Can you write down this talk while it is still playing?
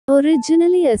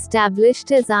Originally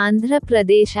established as Andhra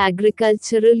Pradesh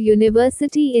Agricultural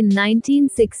University in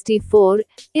 1964,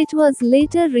 it was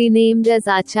later renamed as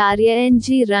Acharya N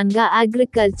G Ranga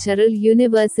Agricultural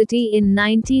University in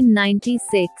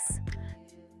 1996.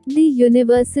 The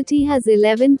university has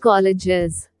 11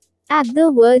 colleges. At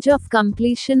the verge of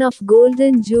completion of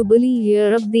Golden Jubilee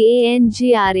year of the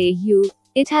ANGRAU,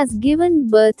 it has given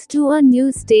birth to a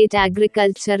new state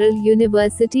agricultural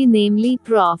university, namely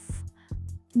Prof.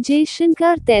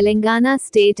 Jaishankar Telangana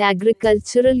State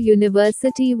Agricultural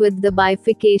University, with the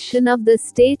bifurcation of the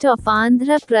state of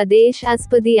Andhra Pradesh as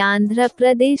per the Andhra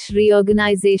Pradesh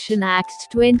Reorganization Act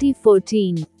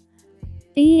 2014.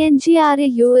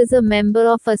 ANGRAU is a member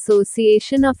of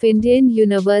Association of Indian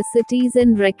Universities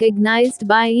and recognized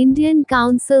by Indian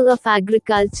Council of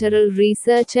Agricultural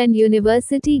Research and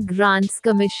University Grants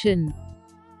Commission.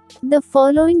 The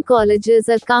following colleges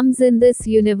comes in this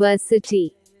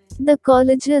university. The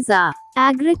colleges are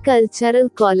Agricultural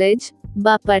College,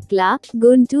 Bapatla,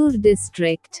 Guntur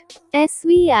District;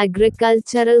 SV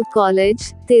Agricultural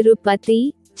College,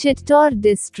 Tirupati, Chittor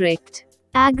District;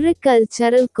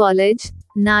 Agricultural College,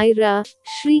 Naira,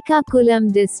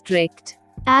 Srikakulam District;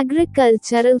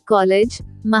 Agricultural College,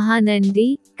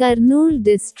 Mahanandi, Kurnool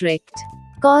District;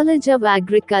 College of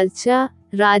Agriculture,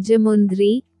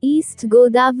 Rajamundry, East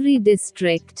Godavari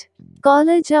District;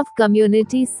 College of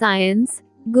Community Science,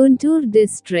 Guntur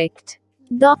District;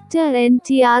 Dr.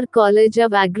 NTR College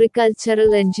of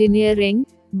Agricultural Engineering,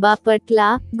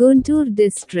 Bapatla, Guntur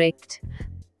District;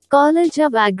 College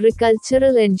of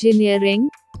Agricultural Engineering,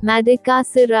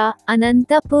 Madikasira,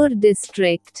 Anantapur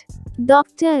District;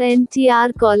 Dr.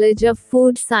 NTR College of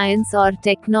Food Science or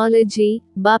Technology,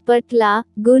 Bapatla,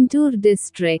 Guntur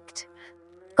District;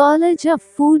 College of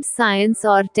Food Science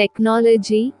or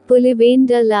Technology,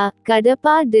 Pulivendala,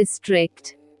 Kadapa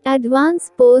District;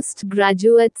 Advanced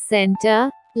Post-Graduate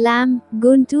Center, LAM,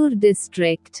 Guntur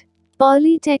District;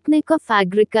 Polytechnic of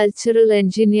Agricultural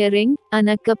Engineering,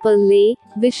 Anakapalle,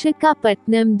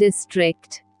 Vishakhapatnam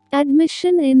District.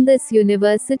 Admission in this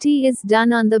university is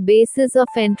done on the basis of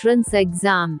entrance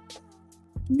exam.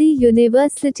 The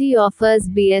university offers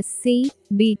BSc,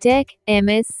 BTech,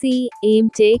 MSc,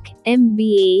 MTech,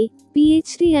 MBA,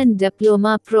 PhD and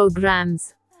diploma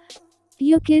programs.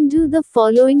 You can do the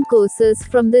following courses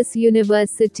from this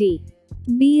university: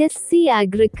 BSc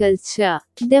Agriculture,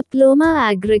 Diploma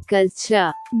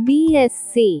Agriculture,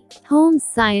 BSc Home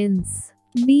Science,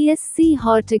 BSc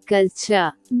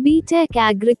Horticulture, BTech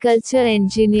Agriculture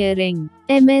Engineering,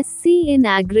 MSc in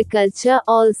Agriculture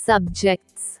all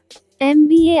subjects,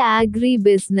 MBA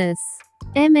Agri-Business,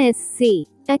 MSc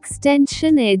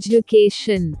Extension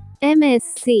Education,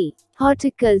 MSc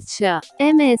Horticulture,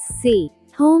 MSc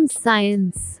Home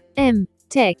Science,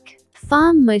 M.Tech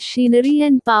Farm Machinery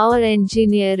and Power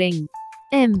Engineering,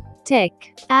 M.Tech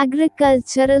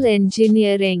Agricultural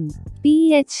Engineering,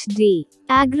 PhD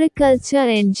Agriculture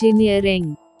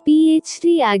Engineering,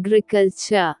 PhD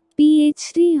Agriculture,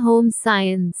 PhD Home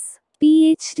Science,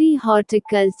 PhD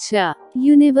Horticulture.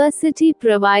 University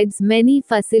provides many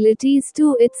facilities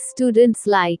to its students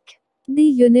like: the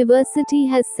university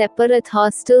has separate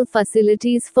hostel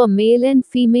facilities for male and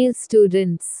female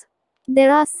students.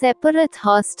 There are separate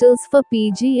hostels for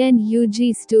PG and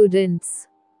UG students.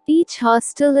 Each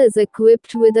hostel is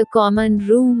equipped with a common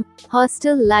room,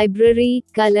 hostel library,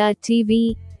 color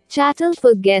TV, chattel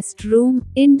for guest room,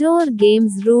 indoor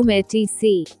games room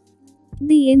etc.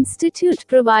 The institute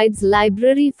provides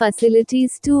library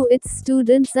facilities to its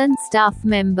students and staff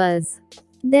members.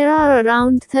 There are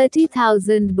around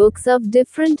 30,000 books of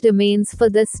different domains for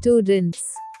the students.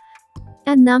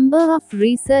 A number of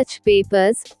research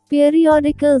papers,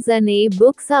 periodicals and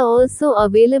e-books are also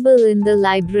available in the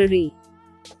library.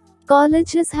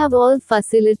 Colleges have all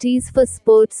facilities for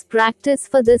sports practice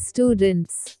for the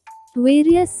students.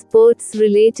 Various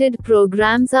sports-related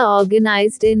programs are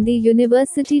organized in the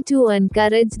university to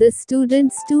encourage the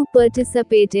students to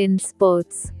participate in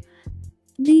sports.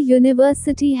 The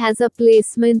university has a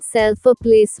placement cell for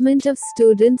placement of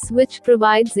students, which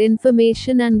provides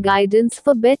information and guidance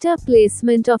for better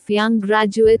placement of young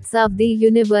graduates of the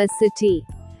university.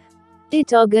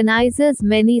 It organizes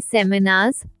many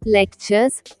seminars,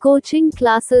 lectures, coaching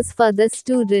classes for the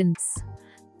students.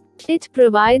 It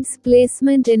provides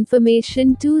placement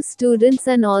information to students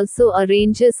and also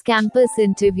arranges campus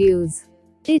interviews.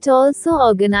 It also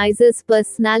organizes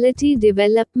personality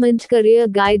development career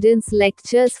guidance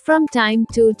lectures from time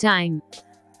to time.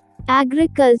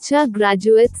 Agriculture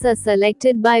graduates are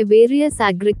selected by various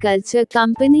agriculture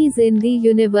companies in the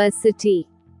university.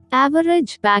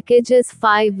 Average package is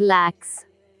 5 lakhs.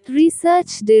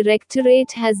 Research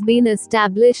Directorate has been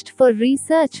established for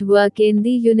research work in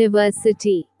the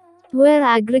university. Where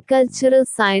agricultural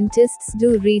scientists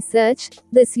do research,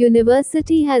 this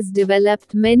university has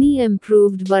developed many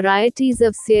improved varieties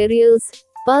of cereals,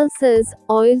 pulses,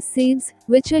 oilseeds,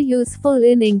 which are useful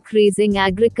in increasing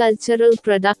agricultural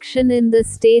production in the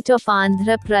state of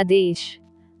Andhra Pradesh.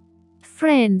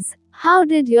 Friends, how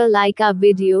did you like our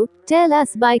video? Tell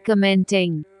us by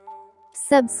commenting.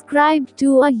 Subscribe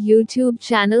to our YouTube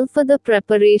channel for the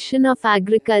preparation of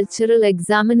agricultural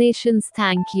examinations.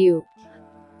 Thank you.